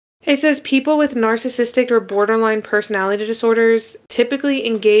 It says people with narcissistic or borderline personality disorders typically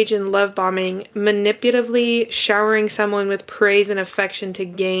engage in love bombing, manipulatively showering someone with praise and affection to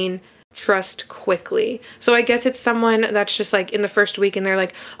gain trust quickly. So I guess it's someone that's just like in the first week and they're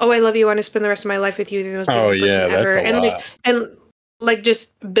like, "Oh, I love you. I want to spend the rest of my life with you. You're the most beautiful person ever." That's a And lot. like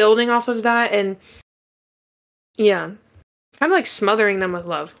just building off of that and yeah, kind of like smothering them with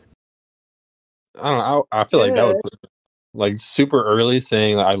love. I don't know. I feel like that would put, like super early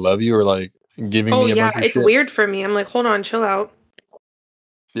saying like, I love you or like giving Oh me a yeah, bunch of it's shit. weird for me. I'm like, hold on, chill out.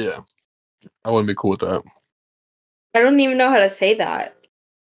 Yeah. I wouldn't be cool with that. I don't even know how to say that.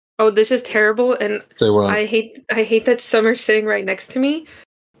 Oh, this is terrible, and Say what? I hate that Summer's sitting right next to me.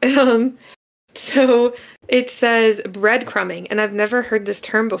 So it says breadcrumbing, and I've never heard this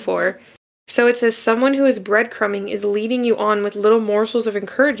term before. So it says someone who is breadcrumbing is leading you on with little morsels of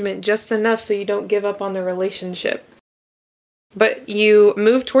encouragement, just enough so you don't give up on the relationship. But you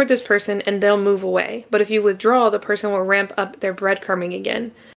move toward this person and they'll move away. But if you withdraw, the person will ramp up their breadcrumbing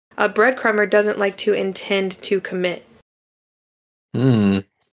again. A breadcrumber doesn't like to intend to commit.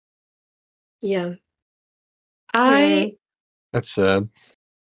 Yeah. That's sad.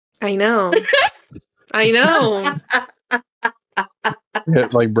 I know. I know. Yeah,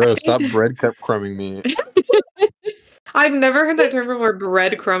 like, bro, stop breadcrumbing me. I've never heard that term before,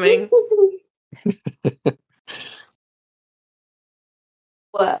 breadcrumbing.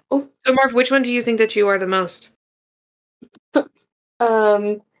 Wow. So, Marv, which one do you think that you are the most?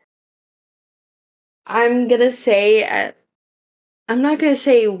 I'm gonna say I'm not gonna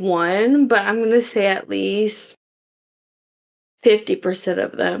say one, but I'm gonna say at least 50%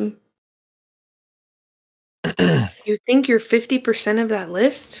 of them. You think you're 50% of that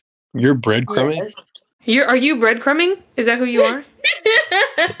list? You're breadcrumbing? Yes. Are you breadcrumbing? Is that who you are?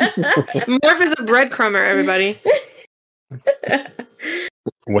 Marv is a breadcrumber, everybody.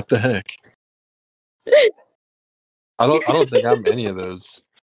 What the heck? I don't think I'm any of those.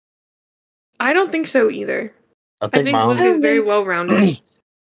 I don't think so either. I think my Luke is very well-rounded.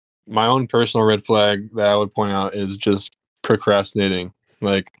 My own personal red flag that I would point out is just procrastinating.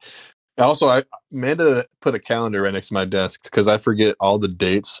 Like, also, I meant to put a calendar right next to my desk because I forget all the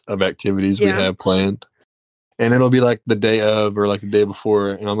dates of activities we have planned. And it'll be like the day of or like the day before.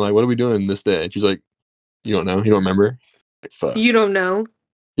 And I'm like, what are we doing this day? And she's like, you don't know? You don't remember? Like, fuck. You don't know?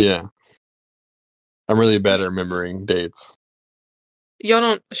 Yeah. I'm really bad at remembering dates. Y'all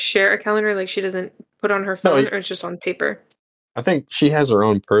don't share a calendar? Like she doesn't put on her phone or it's just on paper? I think she has her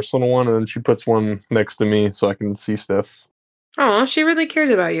own personal one and then she puts one next to me so I can see stuff. Oh, she really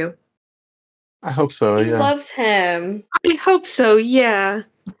cares about you. I hope so, He loves him. I hope so, yeah.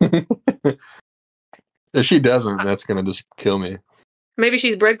 If she doesn't, that's going to just kill me. Maybe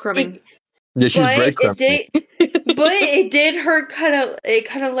she's breadcrumbing. Yeah, she's breadcrumbing. But it did hurt it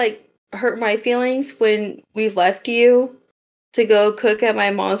kind of like hurt my feelings when we left you to go cook at my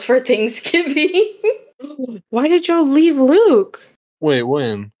mom's for Thanksgiving. Why did y'all leave Luke? Wait,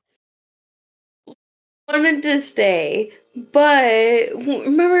 when? Wanted to stay, but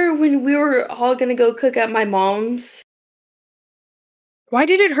remember when we were all gonna go cook at my mom's? Why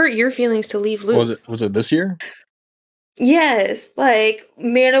did it hurt your feelings to leave Luke? Was it this year? Yes, like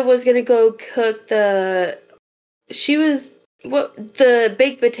Manda was gonna go cook the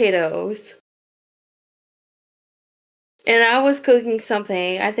baked potatoes. And I was cooking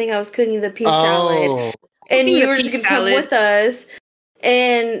something. I think I was cooking the pea salad. And you were just going to come with us.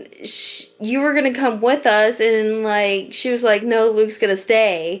 And you were going to come with us. And, like, she was like, no, Luke's going to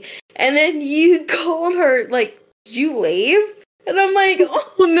stay. And then you called her, like, did you leave? And I'm like,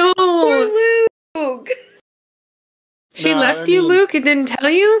 oh, no. Poor Luke. She left you, Luke, and didn't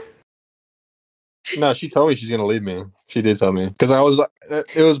tell you? No, she told me she's gonna leave me. She did tell me because I was.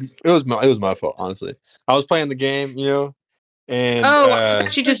 It was my fault, honestly. I was playing the game,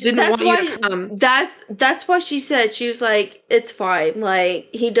 and she just didn't want you to come. That's why she said, she was like, it's fine. Like,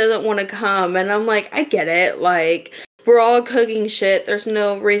 he doesn't want to come, and I'm like, I get it. Like, we're all cooking shit. There's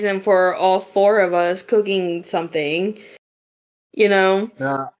no reason for all four of us cooking something. You know?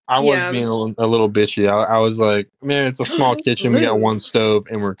 I was being a little bitchy. I was like, man, it's a small kitchen. We got one stove,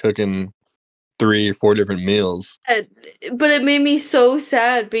 and we're cooking 3 or 4 different meals. But it made me so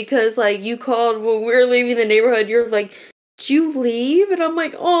sad because, like, you called when we were leaving the neighborhood. You're like, "Did you leave?" And I'm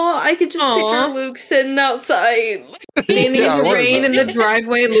like, "Oh, I could just picture Luke sitting outside, standing in the rain in the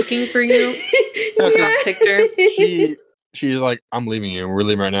driveway, looking for you." Yeah. Picture. She's like, "I'm leaving you. We're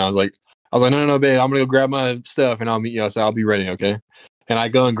leaving right now." I was like, "No, babe. I'm gonna go grab my stuff and I'll meet you outside. I'll be ready, okay?" And I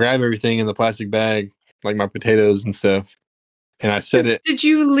go and grab everything in the plastic bag, like my potatoes and stuff. And I said it. Did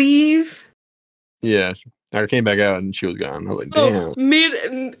you leave? Yeah. I came back out and she was gone. I was like, damn. I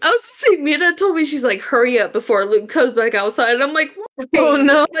was gonna say, Mina told me, she's like, "Hurry up before Luke comes back outside." And I'm like, "Why?" Oh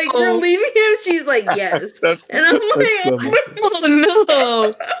no! Like, you're leaving him? She's like, "Yes." And I'm like, "Oh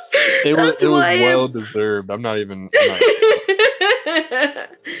no!" It was well deserved. I'm not even.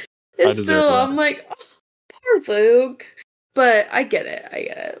 It's still, I'm like, oh, poor Luke. But I get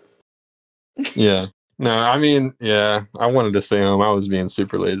it. Yeah. No, I mean, yeah, I wanted to stay home. I was being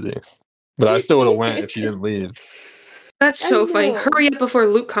super lazy. But I still would have went if she didn't leave. That's so funny. Hurry up before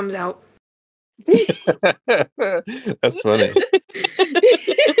Luke comes out. That's funny.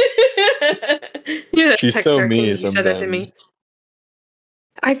 She's so mean sometimes. Said that to me.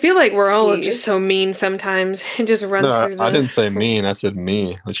 I feel like we're all just so mean sometimes. It just runs through I didn't say mean. I said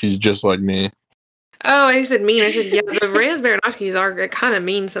me. She's just like me. Oh, I said mean. I said, yeah, the Reyes Baranowskis are kind of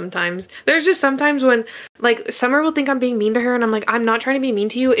mean sometimes. There's just sometimes when, like, Summer will think I'm being mean to her, and I'm like, I'm not trying to be mean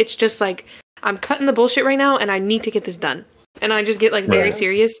to you. It's just, like, I'm cutting the bullshit right now, and I need to get this done. And I just get, like, very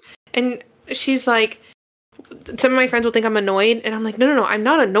serious. And she's like, some of my friends will think I'm annoyed, and I'm like, no, I'm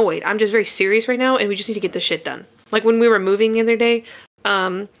not annoyed. I'm just very serious right now, and we just need to get this shit done. Like, when we were moving the other day,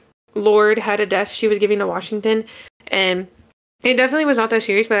 Lord had a desk she was giving to Washington, and it definitely was not that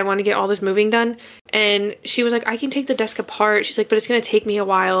serious, but I wanted to get all this moving done. And she was like, I can take the desk apart. She's like, but it's going to take me a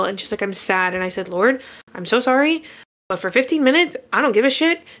while. And she's like, I'm sad. And I said, Lord, I'm so sorry, but for 15 minutes, I don't give a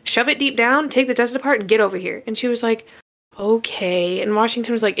shit. Shove it deep down, take the desk apart, and get over here. And she was like, okay. And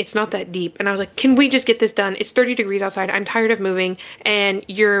Washington was like, it's not that deep. And I was like, can we just get this done? It's 30 degrees outside. I'm tired of moving, and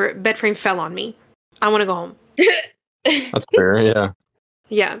your bed frame fell on me. I want to go home. That's fair, yeah.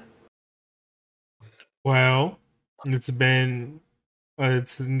 Yeah. Well, it's getting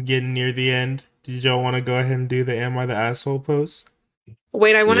near the end. Did y'all want to go ahead and do the Am I the Asshole post?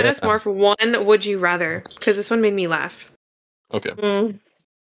 Wait, I want to ask Marv one, would you rather? Because this one made me laugh. Okay.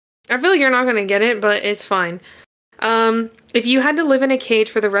 I feel like you're not going to get it, but it's fine. If you had to live in a cage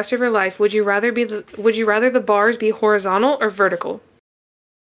for the rest of your life, would you rather the bars be horizontal or vertical?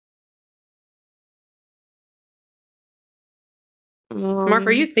 Marv,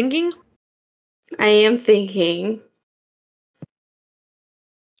 are you thinking? I am thinking.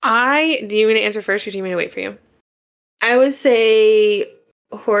 Do you want me to answer first, or do you want me to wait for you? I would say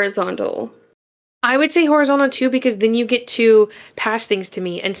horizontal. I would say horizontal too, because then you get to pass things to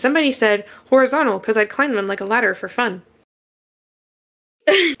me. And somebody said horizontal because I'd climb them like a ladder for fun.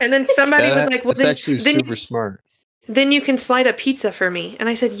 And then somebody was like, well, that's actually super smart. Then you can slide a pizza for me. And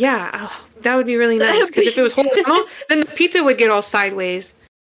I said, yeah, that would be really nice. Because if it was horizontal, then the pizza would get all sideways.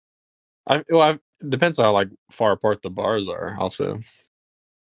 It depends on how like far apart the bars are also.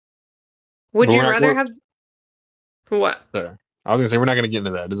 Would you rather have what? Sorry. I was gonna say we're not gonna get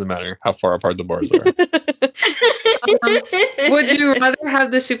into that. It doesn't matter how far apart the bars are. Would you rather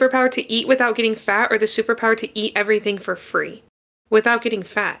have the superpower to eat without getting fat, or the superpower to eat everything for free without getting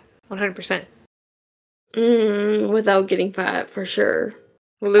fat? 100%. Without getting fat, for sure.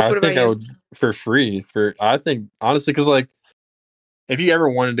 Well, Luke, I think I would for free. I think honestly, because like, if you ever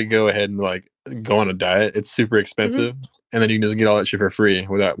wanted to go ahead and like go on a diet, it's super expensive, and then you can just get all that shit for free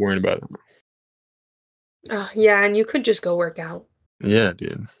without worrying about it. Yeah, and you could just go work out. Yeah,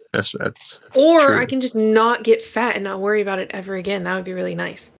 dude. That's or true. I can just not get fat and not worry about it ever again. That would be really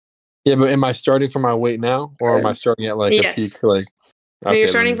nice. Yeah, but am I starting from my weight now, or am I starting at like a peak? Like, no, you're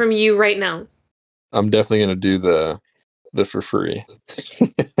starting from you right now. I'm definitely gonna do the for free.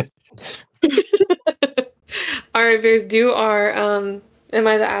 All right, Bears, do our Am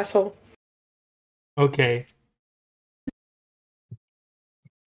I the Asshole? Okay.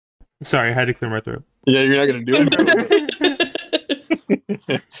 Sorry, I had to clear my throat. Yeah, you're not gonna do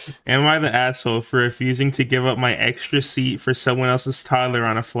it. Am I the asshole for refusing to give up my extra seat for someone else's toddler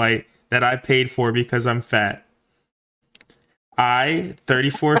on a flight that I paid for because I'm fat? I,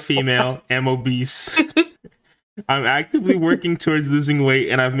 34 female, am obese. I'm actively working towards losing weight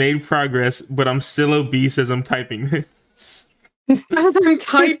and I've made progress, but I'm still obese as I'm typing this. As I'm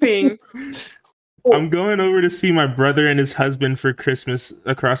typing. I'm going over to see my brother and his husband for Christmas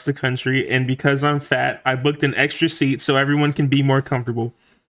across the country, and because I'm fat, I booked an extra seat so everyone can be more comfortable.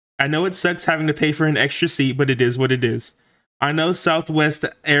 I know it sucks having to pay for an extra seat, but it is what it is. I know Southwest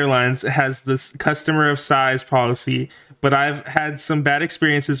Airlines has this customer of size policy, but I've had some bad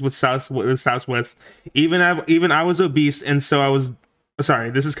experiences with Southwest. Even I was obese, and so I was.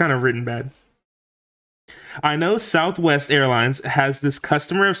 Sorry, this is kind of written bad. I know Southwest Airlines has this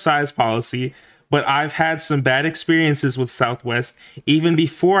customer of size policy, but I've had some bad experiences with Southwest even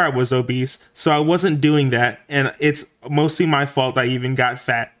before I was obese, so I wasn't doing that, and it's mostly my fault I even got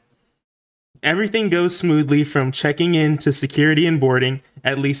fat. Everything goes smoothly from checking in to security and boarding,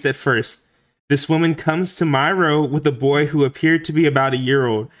 at least at first. This woman comes to my row with a boy who appeared to be about a year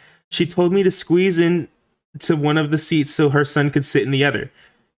old. She told me to squeeze in to one of the seats so her son could sit in the other.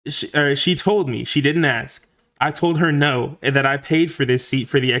 She told me, she didn't ask. I told her no, and that I paid for this seat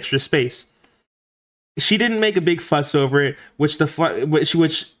for the extra space. She didn't make a big fuss over it,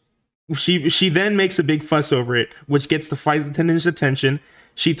 she then makes a big fuss over it, which gets the flight attendant's attention.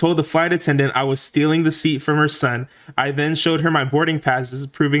 She told the flight attendant I was stealing the seat from her son. I then showed her my boarding passes,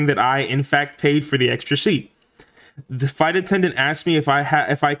 proving that I, in fact, paid for the extra seat. The flight attendant asked me if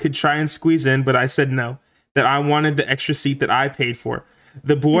I could try and squeeze in, but I said no, that I wanted the extra seat that I paid for.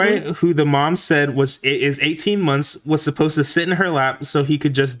 The boy, who the mom said is 18 months, was supposed to sit in her lap so he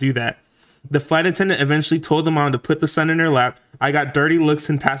could just do that. The flight attendant eventually told the mom to put the son in her lap. I got dirty looks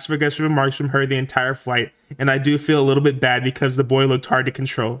and passive-aggressive remarks from her the entire flight, and I do feel a little bit bad because the boy looked hard to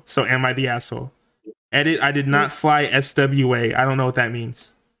control. So am I the asshole? Edit, I did not fly SWA. I don't know what that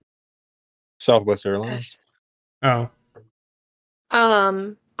means. Southwest Airlines. Oh.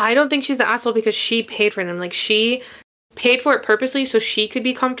 I don't think she's the asshole because she paid for them. Like, she paid for it purposely so she could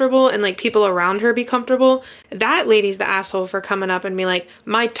be comfortable and, like, people around her be comfortable. That lady's the asshole for coming up and be like,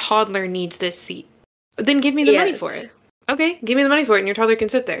 my toddler needs this seat. Then give me the money for it. Okay, give me the money for it and your toddler can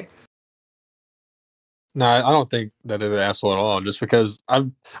sit there. No, I don't think that they're the asshole at all. Just because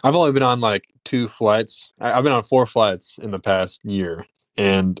I've only been on like 2 flights. I've been on 4 flights in the past year,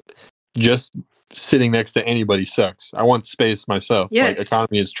 and just sitting next to anybody sucks. I want space myself. Yes. Like,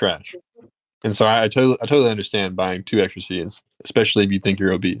 economy is trash, and so I totally understand buying 2 extra seats, especially if you think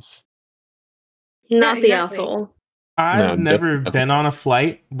you're obese. Not the asshole. I've never been on a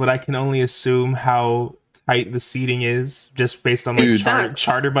flight, but I can only assume how tight the seating is just based on like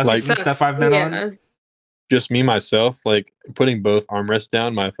charter buses and stuff I've been on. Just me myself, like putting both armrests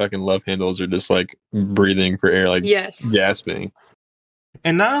down, my fucking love handles are just like breathing for air, like gasping.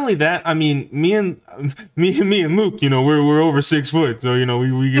 And not only that, I mean, me and Mook, you know, we're over 6 foot, so you know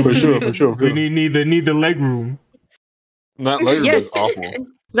we for sure. We need the leg room. That leg room is awful.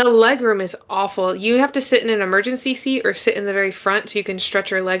 The leg room is awful. You have to sit in an emergency seat or sit in the very front so you can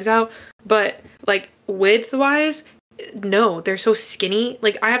stretch your legs out. But like width wise, no, they're so skinny.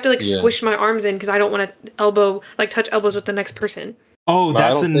 Like I have to squish my arms in because I don't want to touch elbows with the next person. Oh,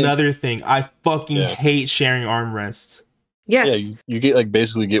 that's another thing. I fucking hate sharing armrests. Yes. Yeah, you get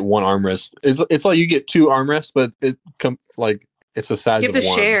basically get one armrest. It's like you get 2 armrests, but it's the size of one. You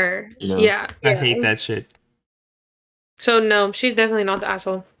have to share. You know? Yeah. I hate that shit. So no, she's definitely not the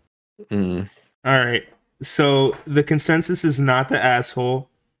asshole. Mm. All right. So the consensus is not the asshole.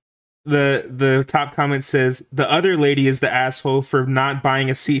 The top comment says the other lady is the asshole for not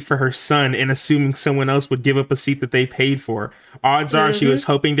buying a seat for her son and assuming someone else would give up a seat that they paid for. Odds are she was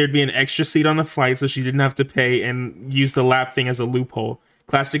hoping there'd be an extra seat on the flight so she didn't have to pay and use the lap thing as a loophole.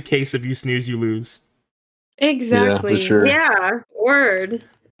 Classic case of you snooze, you lose. Exactly. Yeah, for sure. Yeah, word.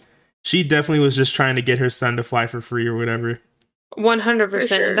 She definitely was just trying to get her son to fly for free or whatever. 100%.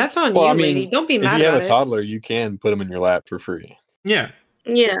 Sure. That's on you, lady. Don't be mad about it. If you have a toddler, you can put them in your lap for free. Yeah.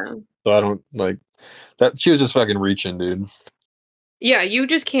 Yeah. So I don't like that. She was just fucking reaching, dude. Yeah, you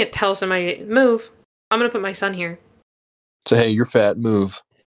just can't tell somebody, move. I'm going to put my son here. Say, hey, you're fat, move.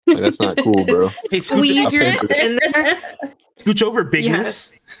 Like, that's not cool, bro. Hey, squeeze your in there. Scooch over,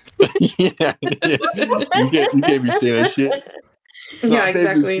 bigness. Yeah. You can't be saying that shit. Yeah,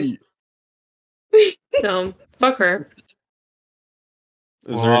 exactly. No, fuck her.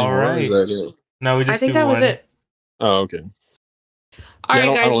 Is there any more? Is that it? No, we just I think that was it. Oh, okay. All right,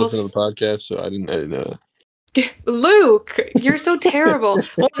 guys. I don't listen to the podcast, so I didn't know. Luke, you're so terrible.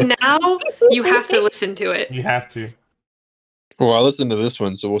 Well, now you have to listen to it. You have to. Well, I listened to this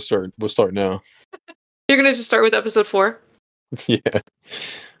one, so we'll start now. You're gonna just start with episode 4? Yeah.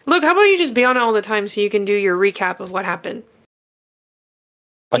 Look, how about you just be on it all the time so you can do your recap of what happened?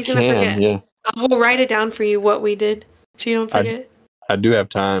 He's gonna forget. Yeah. We'll write it down for you what we did, so you don't forget. I do have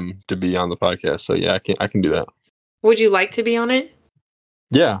time to be on the podcast, so yeah, I can do that. Would you like to be on it?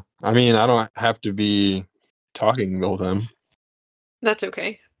 Yeah, I mean, I don't have to be talking the whole time. That's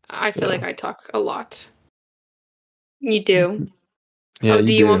okay. I feel like I talk a lot. You do. Yeah.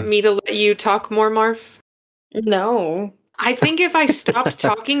 Do you want me to let you talk more, Marv? No. I think if I stopped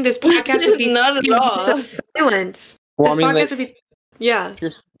talking, this podcast would be not at all silence. Well, this podcast would be, yeah.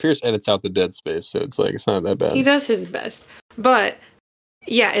 Pierce edits out the dead space, so it's like it's not that bad. He does his best, but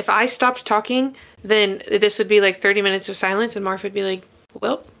yeah, if I stopped talking, then this would be like 30 minutes of silence, and Marv would be like,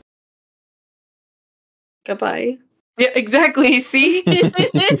 "Well, goodbye." Yeah, exactly. See,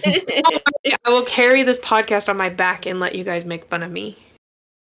 I will carry this podcast on my back and let you guys make fun of me.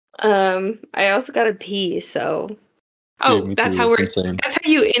 I also gotta pee, so. Oh, that's how that's how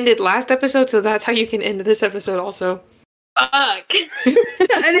you ended last episode, so that's how you can end this episode also. Fuck. I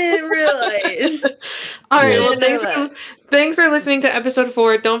didn't realize. All right, well, thanks for listening to episode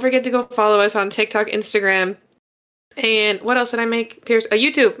 4. Don't forget to go follow us on TikTok, Instagram, and what else did I make, Pierce? A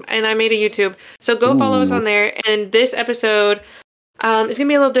YouTube, and I made a YouTube. So go follow us on there, and this episode is going to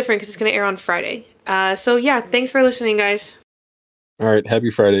be a little different because it's going to air on Friday. So yeah, thanks for listening, guys. All right, happy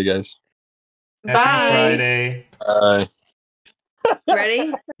Friday, guys. Bye. Happy Friday. Bye.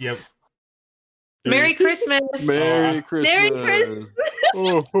 Ready? Yep. Merry Christmas. Merry Christmas. Merry Christmas.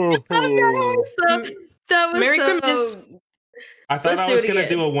 Oh, oh, oh. That was Merry so... Christmas. I thought I was going to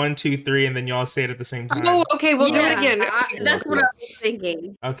do a 1, 2, 3, and then y'all say it at the same time. Oh, okay, we'll do it again. That's what I was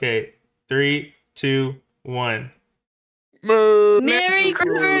thinking. Okay, 3, 2, 1. Merry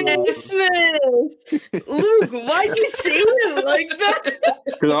Christmas! Luke, why'd you say it like that?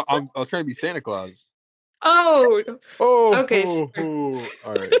 Because I was trying to be Santa Claus. Oh. Okay.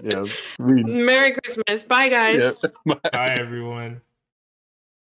 All right. Yeah. Merry Christmas. Bye, guys. Yeah. Bye, everyone.